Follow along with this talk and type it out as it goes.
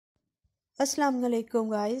Assalamu alaikum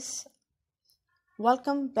guys.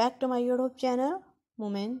 Welcome back to my YouTube channel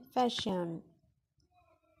Moment Fashion.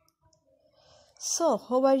 So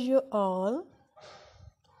how are you all?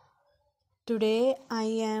 Today I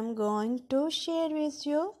am going to share with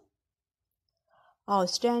you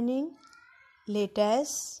outstanding,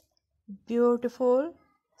 latest, beautiful,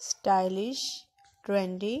 stylish,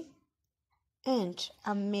 trendy and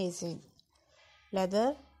amazing leather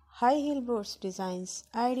high heel boots designs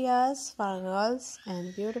ideas for girls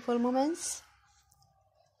and beautiful moments.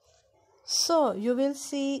 So you will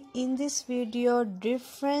see in this video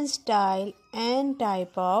different style and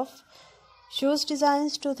type of shoes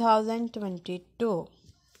designs 2022.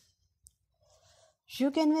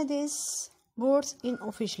 You can wear these boots in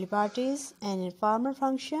official parties and in formal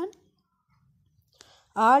function.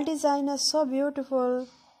 All designs are so beautiful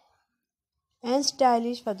and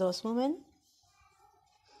stylish for those women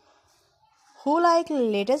who like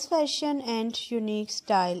latest fashion and unique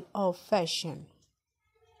style of fashion.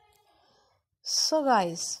 So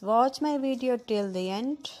guys, watch my video till the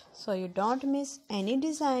end so you don't miss any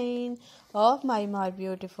design of my more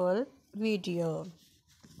beautiful video.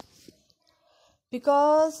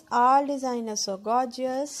 Because all designs are so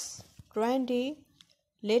gorgeous, trendy,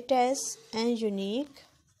 latest and unique,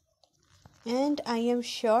 and I am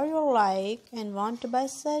sure you like and want to buy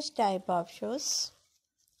such type of shoes.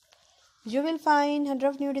 You will find 100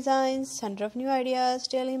 of new designs, 100 of new ideas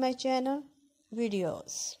daily in my channel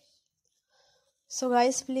videos. So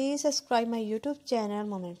guys, please subscribe my YouTube channel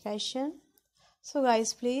Moment Fashion. So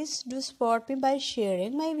guys, please do support me by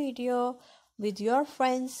sharing my video with your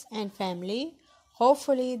friends and family.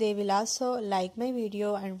 Hopefully they will also like my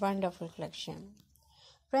video and wonderful collection.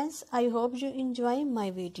 Friends, I hope you enjoy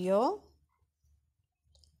my video.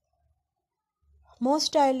 Most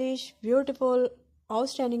stylish, beautiful,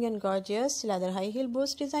 outstanding and gorgeous leather high heel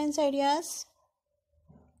boots designs ideas.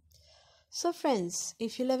 So friends,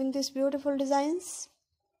 if you're loving these beautiful designs,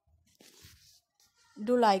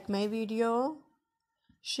 do like my video,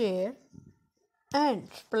 share and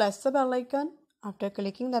press the bell icon. After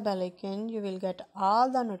clicking the bell icon, you will get all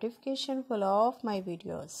the notification full of my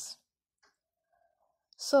videos.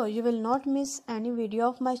 So you will not miss any video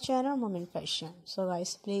of my channel Moment Fashion. So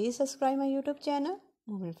guys, please subscribe my YouTube channel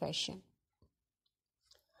Moment Fashion.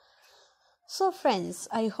 So friends,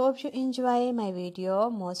 I hope you enjoy my video.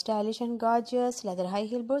 Most stylish and gorgeous leather high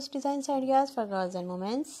heel boots designs ideas for girls and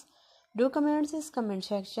women. Do comment in this comment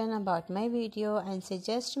section about my video and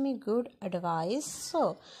suggest me good advice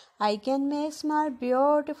so I can make small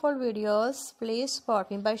beautiful videos. Please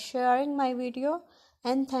support me by sharing my video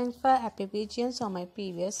and thanks for appreciations on my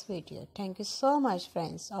previous video. Thank you so much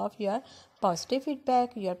friends of your positive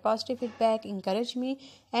feedback. Your positive feedback encourage me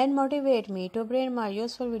and motivate me to bring more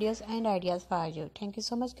useful videos and ideas for you. Thank you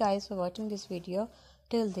so much guys for watching this video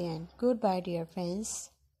till the end. Goodbye dear friends.